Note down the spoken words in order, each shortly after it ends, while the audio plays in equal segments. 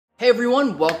Hey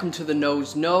everyone, welcome to the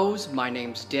Nose Knows. My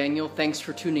name's Daniel. Thanks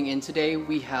for tuning in today.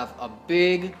 We have a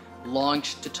big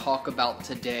launch to talk about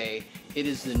today. It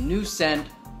is the new scent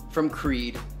from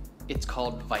Creed. It's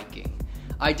called Viking.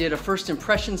 I did a first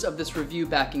impressions of this review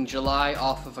back in July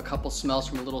off of a couple smells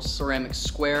from a little ceramic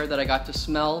square that I got to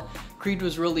smell. Creed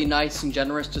was really nice and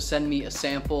generous to send me a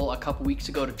sample a couple weeks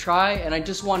ago to try, and I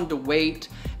just wanted to wait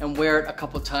and wear it a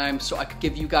couple times so I could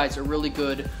give you guys a really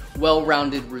good,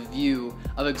 well-rounded review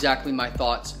of exactly my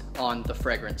thoughts on the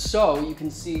fragrance. So you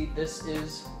can see this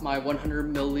is my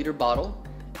 100 milliliter bottle.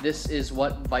 This is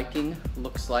what Viking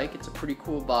looks like. It's a pretty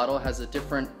cool bottle. It has a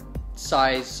different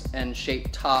size and shape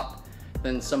top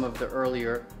than some of the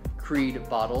earlier Creed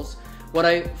bottles. What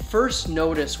I first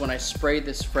noticed when I sprayed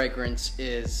this fragrance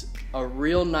is a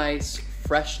real nice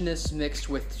freshness mixed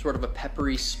with sort of a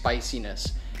peppery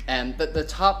spiciness. And the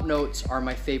top notes are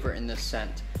my favorite in this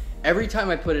scent. Every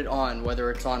time I put it on, whether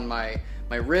it's on my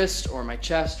wrist or my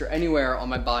chest or anywhere on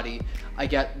my body, I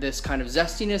get this kind of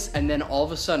zestiness, and then all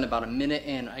of a sudden, about a minute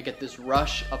in, I get this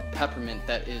rush of peppermint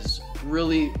that is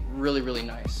really, really, really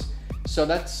nice. So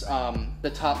that's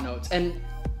the top notes. And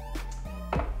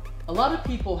a lot of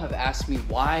people have asked me,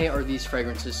 why are these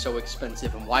fragrances so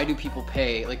expensive, and why do people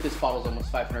pay, like this bottle's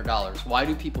almost $500, why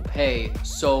do people pay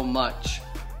so much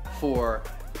for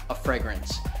a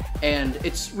fragrance? And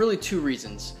it's really two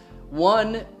reasons.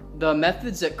 One, the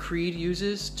methods that Creed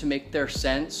uses to make their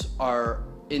scents are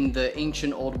in the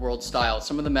ancient old world style.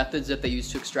 Some of the methods that they use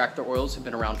to extract their oils have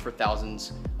been around for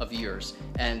thousands of years,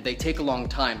 and they take a long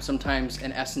time. Sometimes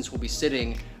an essence will be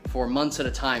sitting for months at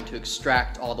a time to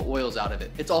extract all the oils out of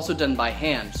it. It's also done by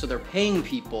hand, so they're paying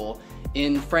people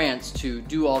in France to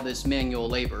do all this manual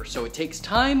labor. So it takes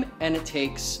time and it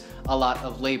takes a lot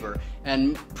of labor.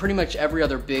 And pretty much every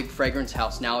other big fragrance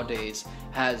house nowadays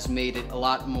has made it a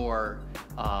lot more,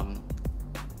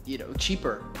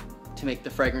 cheaper to make the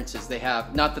fragrances they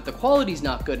have. Not that the quality's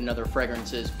not good in other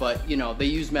fragrances, but they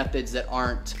use methods that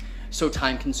aren't so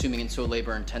time consuming and so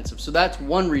labor intensive. So that's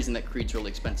one reason that Creed's really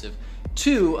expensive.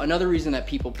 Two, another reason that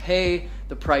people pay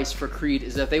the price for Creed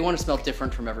is that they want to smell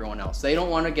different from everyone else. They don't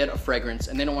want to get a fragrance,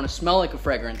 and they don't want to smell like a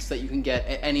fragrance that you can get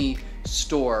at any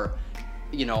store,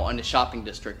 in a shopping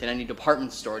district, in any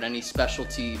department store, in any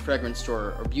specialty fragrance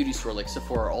store or beauty store like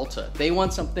Sephora or Ulta. They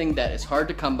want something that is hard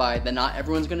to come by, that not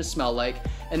everyone's going to smell like,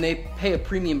 and they pay a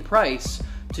premium price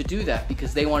to do that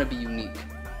because they want to be unique.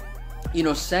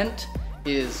 Scent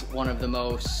is one of the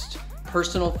most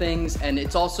personal things, and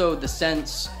it's also the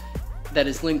sense that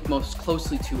is linked most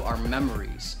closely to our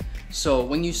memories. So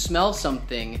when you smell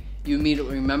something, you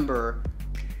immediately remember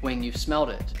when you smelled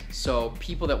it. So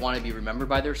people that want to be remembered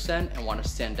by their scent and want to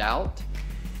stand out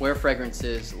wear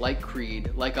fragrances like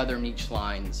Creed, like other niche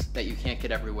lines that you can't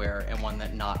get everywhere, and one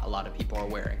that not a lot of people are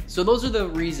wearing. So those are the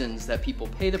reasons that people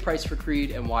pay the price for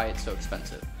Creed and why it's so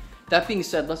expensive. That being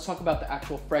said, let's talk about the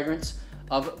actual fragrance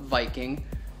of Viking.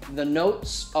 The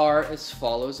notes are as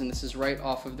follows, and this is right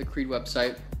off of the Creed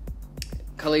website.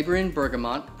 Calabrian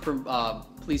bergamot,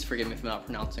 please forgive me if I'm not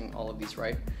pronouncing all of these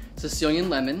right. Sicilian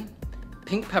lemon,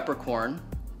 pink peppercorn,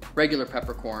 regular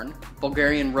peppercorn,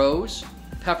 Bulgarian rose,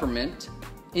 peppermint,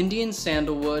 Indian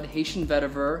sandalwood, Haitian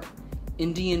vetiver,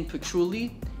 Indian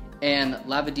patchouli, and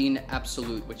lavandin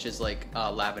absolute, which is like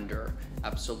lavender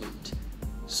absolute.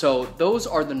 So those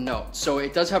are the notes. So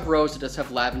it does have rose, it does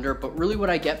have lavender, but really what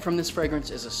I get from this fragrance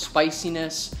is a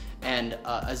spiciness and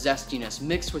a zestiness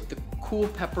mixed with the cool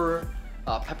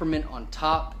peppermint on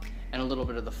top and a little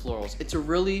bit of the florals. It's a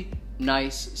really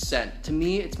nice scent. To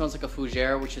me, it smells like a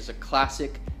fougere, which is a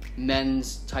classic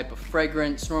men's type of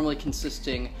fragrance, normally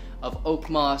consisting of oak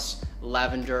moss,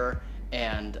 lavender,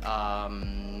 and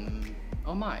some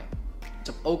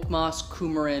oak moss,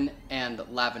 coumarin, and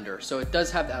lavender. So it does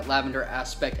have that lavender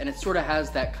aspect, and it sort of has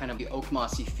that kind of the oak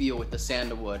mossy feel with the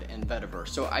sandalwood and vetiver.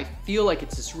 So I feel like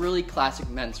it's this really classic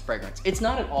men's fragrance. It's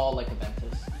not at all like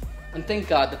Aventus, and thank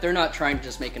God that they're not trying to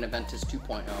just make an Aventus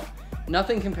 2.0.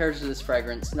 Nothing compares to this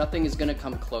fragrance. Nothing is gonna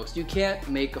come close. You can't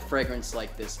make a fragrance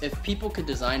like this. If people could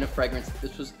design a fragrance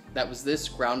that was this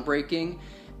groundbreaking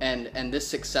and this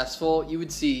successful, you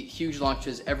would see huge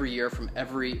launches every year from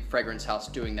every fragrance house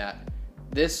doing that.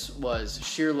 This was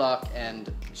sheer luck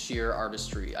and sheer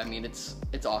artistry. I mean, it's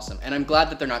awesome. And I'm glad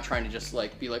that they're not trying to just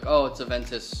be like, oh, it's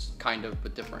Aventus kind of,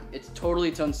 but different. It's totally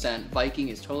its own scent. Viking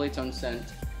is totally its own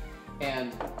scent.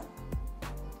 And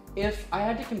if I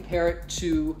had to compare it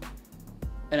to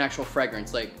an actual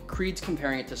fragrance, like Creed's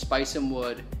comparing it to Spice and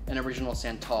Wood and Original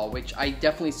Santal, which I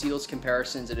definitely see those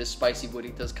comparisons. It is spicy woody,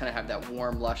 it does kind of have that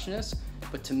warm lushness.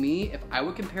 But to me, if I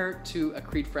would compare it to a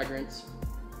Creed fragrance,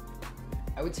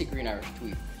 I would say Green Irish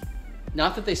Tweed.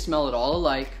 Not that they smell at all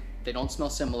alike, They don't smell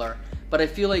similar, but I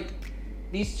feel like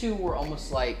these two were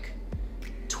almost like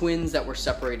twins that were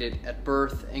separated at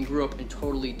birth and grew up in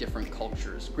totally different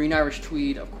cultures. Green Irish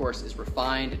Tweed, of course, is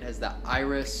refined. It has that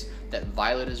iris. That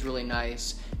violet is really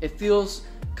nice. It feels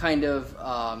kind of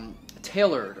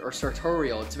tailored or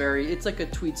sartorial. It's like a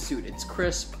tweed suit. It's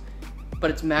crisp, but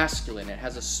it's masculine. It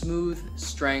has a smooth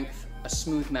strength, a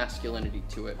smooth masculinity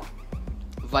to it.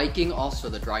 Viking, also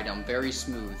the dry down, very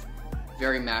smooth,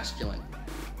 very masculine.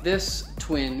 This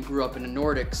twin grew up in a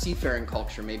Nordic seafaring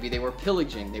culture. Maybe they were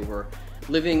pillaging. They were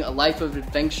living a life of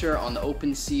adventure on the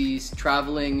open seas,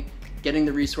 traveling, getting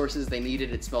the resources they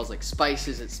needed. It smells like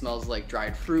spices. It smells like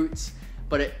dried fruits.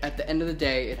 But at the end of the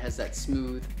day, it has that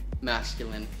smooth,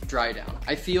 masculine dry down.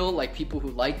 I feel like people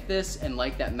who like this and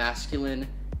like that masculine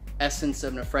essence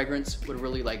of a fragrance would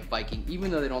really like Viking,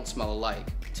 even though they don't smell alike.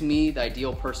 To me, the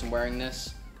ideal person wearing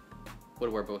this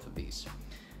would wear both of these.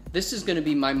 This is gonna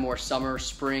be my more summer,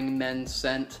 spring men's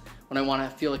scent when I wanna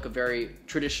feel like a very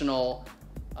traditional,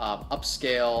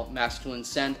 upscale, masculine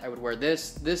scent. I would wear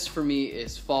this. This for me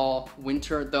is fall,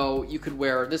 winter, though you could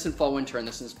wear this in fall, winter, and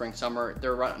this in spring, summer.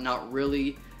 They're not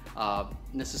really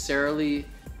necessarily,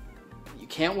 you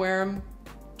can't wear them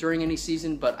during any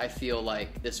season, but I feel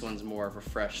like this one's more of a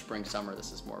fresh spring, summer.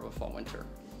 This is more of a fall, winter.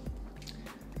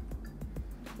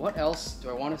 What else do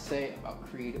I want to say about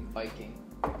Creed Viking?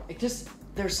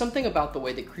 There's something about the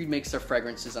way that Creed makes their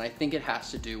fragrances, and I think it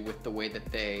has to do with the way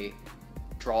that they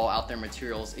draw out their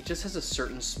materials. It just has a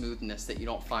certain smoothness that you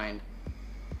don't find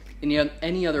in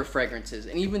any other fragrances.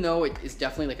 And even though it is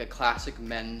definitely like a classic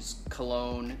men's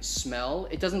cologne smell,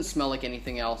 it doesn't smell like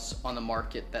anything else on the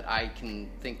market that I can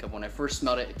think of. When I first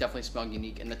smelled it, it definitely smelled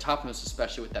unique. And the top notes,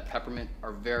 especially with that peppermint,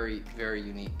 are very, very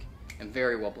unique and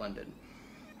very well blended.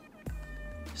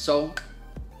 So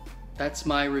that's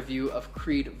my review of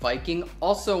Creed Viking.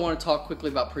 Also, I want to talk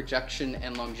quickly about projection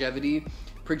and longevity.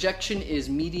 Projection is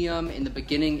medium. In the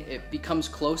beginning, it becomes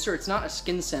closer. It's not a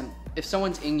skin scent. If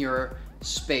someone's in your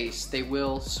space, they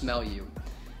will smell you.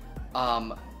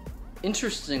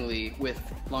 Interestingly, with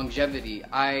longevity,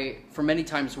 I, for many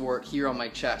times, wore it here on my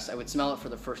chest. I would smell it for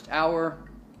the first hour.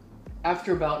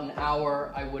 After about an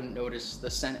hour, I wouldn't notice the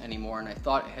scent anymore, and I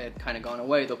thought it had kind of gone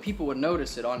away, though people would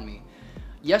notice it on me.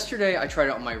 Yesterday, I tried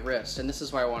it on my wrist, and this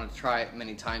is why I wanted to try it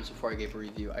many times before I gave a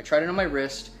review. I tried it on my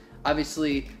wrist.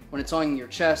 Obviously, when it's on your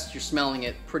chest, you're smelling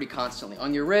it pretty constantly.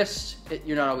 On your wrist,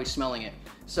 you're not always smelling it.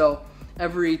 So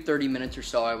every 30 minutes or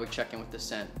so, I would check in with the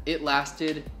scent. It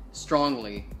lasted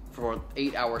strongly for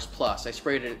 8 hours plus. I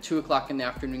sprayed it at 2 o'clock in the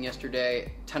afternoon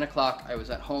yesterday. 10 o'clock, I was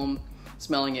at home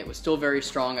smelling it. It was still very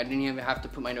strong. I didn't even have to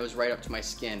put my nose right up to my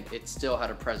skin. It still had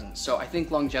a presence. So I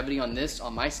think longevity on this,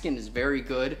 on my skin, is very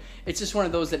good. It's just one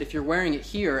of those that if you're wearing it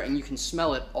here and you can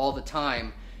smell it all the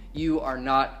time, you are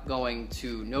not going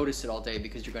to notice it all day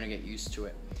because you're going to get used to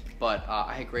it. But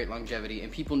I had great longevity,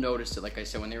 and people noticed it, like I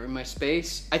said, when they were in my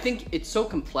space. I think it's so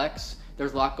complex.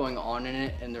 There's a lot going on in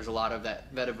it, and there's a lot of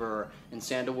that vetiver and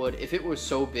sandalwood. If it was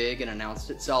so big and announced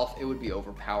itself, it would be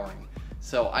overpowering.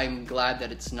 So I'm glad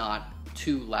that it's not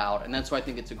too loud, and that's why I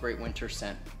think it's a great winter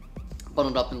scent.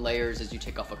 Bundled up in layers as you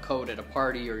take off a coat at a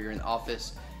party or you're in the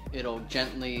office, it'll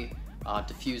gently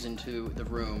diffuse into the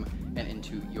room and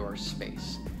into your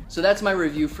space. So that's my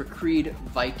review for Creed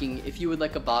Viking. If you would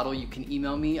like a bottle, you can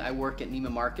email me. I work at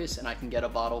Neiman Marcus and I can get a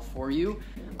bottle for you.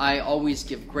 I always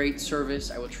give great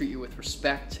service. I will treat you with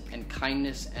respect and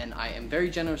kindness, and I am very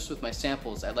generous with my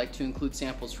samples. I like to include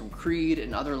samples from Creed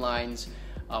and other lines.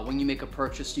 When you make a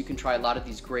purchase, you can try a lot of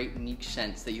these great niche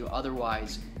scents that you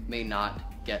otherwise may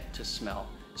not get to smell.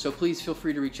 So please feel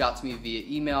free to reach out to me via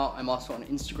email. I'm also on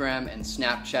Instagram and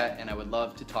Snapchat, and I would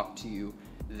love to talk to you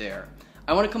there.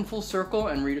 I want to come full circle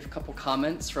and read a couple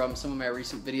comments from some of my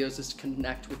recent videos just to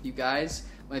connect with you guys,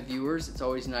 my viewers. It's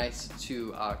always nice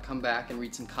to come back and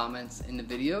read some comments in the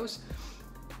videos.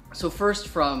 So first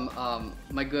from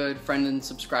my good friend and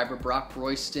subscriber Brock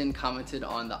Royston commented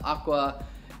on the Aqua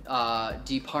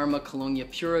di Parma Colonia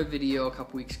Pura video a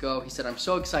couple weeks ago. He said, "I'm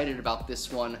so excited about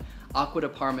this one. Aqua di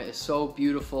Parma is so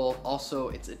beautiful. Also,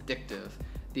 it's addictive.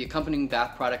 The accompanying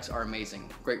bath products are amazing."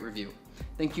 Great review.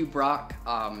 Thank you, Brock.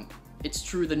 It's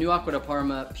true, the new Aqua di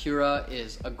Parma Pura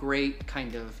is a great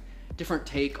kind of different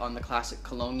take on the classic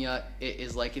Colonia. It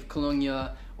is like if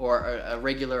Colonia or a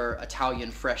regular Italian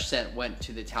fresh scent went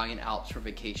to the Italian Alps for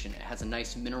vacation. It has a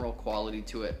nice mineral quality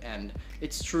to it, and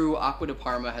it's true, Aqua di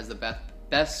Parma has the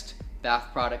best bath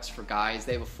products for guys.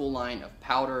 They have a full line of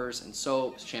powders and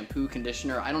soaps, shampoo,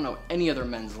 conditioner. I don't know any other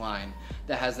men's line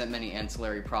that has that many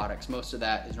ancillary products. Most of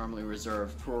that is normally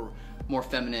reserved for more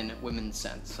feminine women's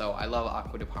scents. So I love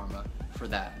Aqua di Parma for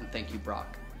that, and thank you,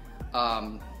 Brock.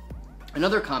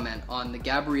 Another comment on the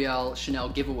Gabrielle Chanel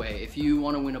giveaway. If you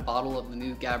want to win a bottle of the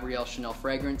new Gabrielle Chanel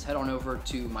fragrance, head on over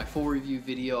to my full review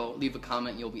video, leave a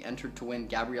comment, you'll be entered to win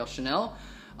Gabrielle Chanel.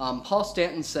 Paul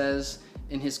Stanton says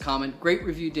in his comment, "Great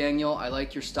review, Daniel. I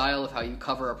like your style of how you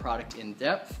cover a product in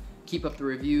depth. Keep up the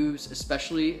reviews,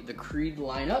 especially the Creed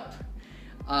lineup.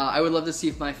 I would love to see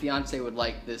if my fiance would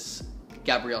like this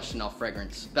Gabrielle Chanel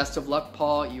fragrance. Best of luck,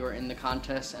 Paul. You are in the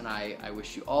contest, and I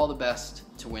wish you all the best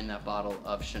to win that bottle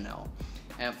of Chanel."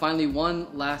 And finally, one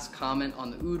last comment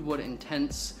on the Oud Wood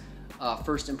Intense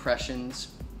first impressions.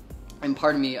 And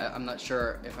pardon me, I'm not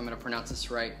sure if I'm going to pronounce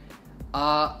this right.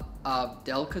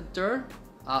 Abdelkader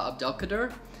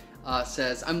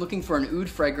says, "I'm looking for an oud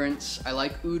fragrance. I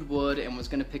like oud wood and was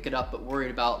going to pick it up, but worried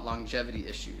about longevity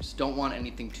issues. Don't want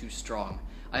anything too strong.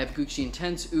 I have Gucci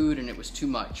Intense Oud and it was too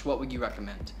much. What would you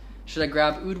recommend? Should I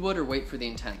grab Oud Wood or wait for the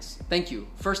Intense? Thank you.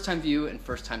 First time view and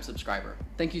first time subscriber."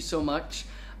 Thank you so much.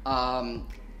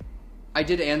 I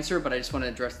did answer, but I just want to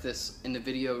address this in the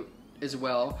video as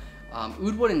well.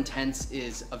 Oud Wood Intense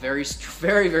is a very,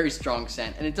 very strong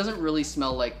scent, and it doesn't really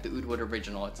smell like the Oud Wood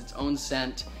original. It's its own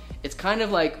scent. It's kind of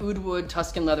like Oud Wood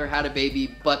Tuscan Leather had a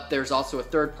baby, but there's also a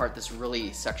third part, this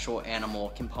really sexual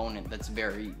animal component that's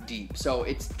very deep. So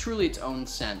it's truly its own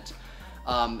scent.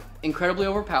 Incredibly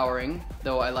overpowering,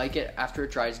 though I like it after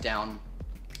it dries down.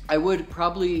 I would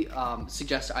probably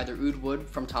suggest either Oud Wood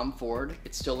from Tom Ford.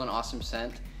 It's still an awesome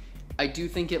scent. I do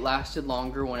think it lasted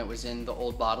longer when it was in the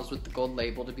old bottles with the gold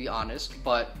label, to be honest,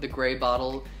 but the gray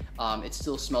bottle, it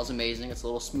still smells amazing. It's a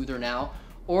little smoother now.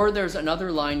 Or there's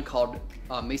another line called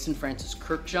Mason Francis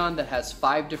Kirkjohn that has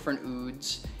 5 different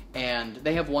ouds, and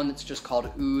they have one that's just called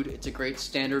Oud. It's a great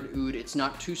standard Oud. It's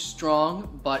not too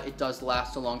strong, but it does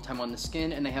last a long time on the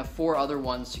skin, and they have 4 other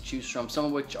ones to choose from, some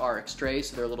of which are extrait,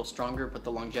 so they're a little stronger, but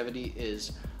the longevity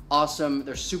is awesome.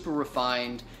 They're super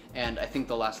refined, and I think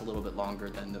they'll last a little bit longer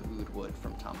than the Oud Wood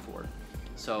from Tom Ford.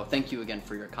 So thank you again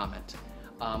for your comment.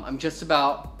 I'm just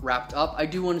about wrapped up. I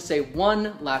do want to say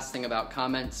one last thing about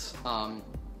comments, and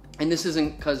this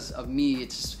isn't because of me.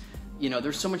 It's, you know,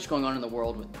 there's so much going on in the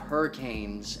world with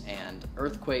hurricanes and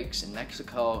earthquakes in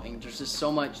Mexico, and there's just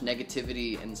so much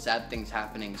negativity and sad things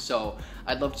happening. So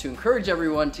I'd love to encourage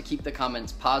everyone to keep the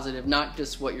comments positive, not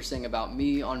just what you're saying about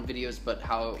me on videos, but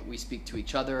how we speak to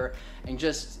each other, and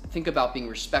just think about being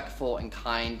respectful and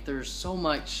kind. There's so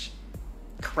much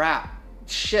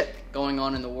shit going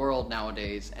on in the world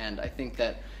nowadays, and I think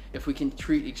that if we can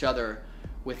treat each other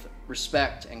with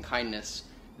respect and kindness,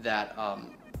 that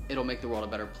it'll make the world a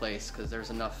better place, because there's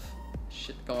enough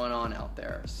shit going on out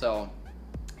there. So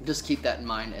just keep that in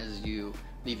mind as you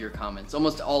leave your comments.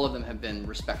 Almost all of them have been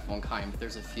respectful and kind, but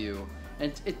there's a few,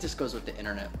 and it just goes with the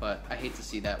internet, but I hate to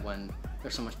see that when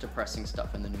there's so much depressing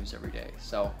stuff in the news every day.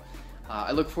 So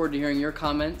I look forward to hearing your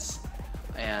comments,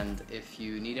 and if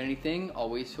you need anything,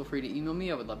 always feel free to email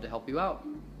me. I would love to help you out.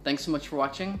 Thanks so much for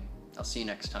watching. I'll see you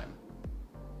next time.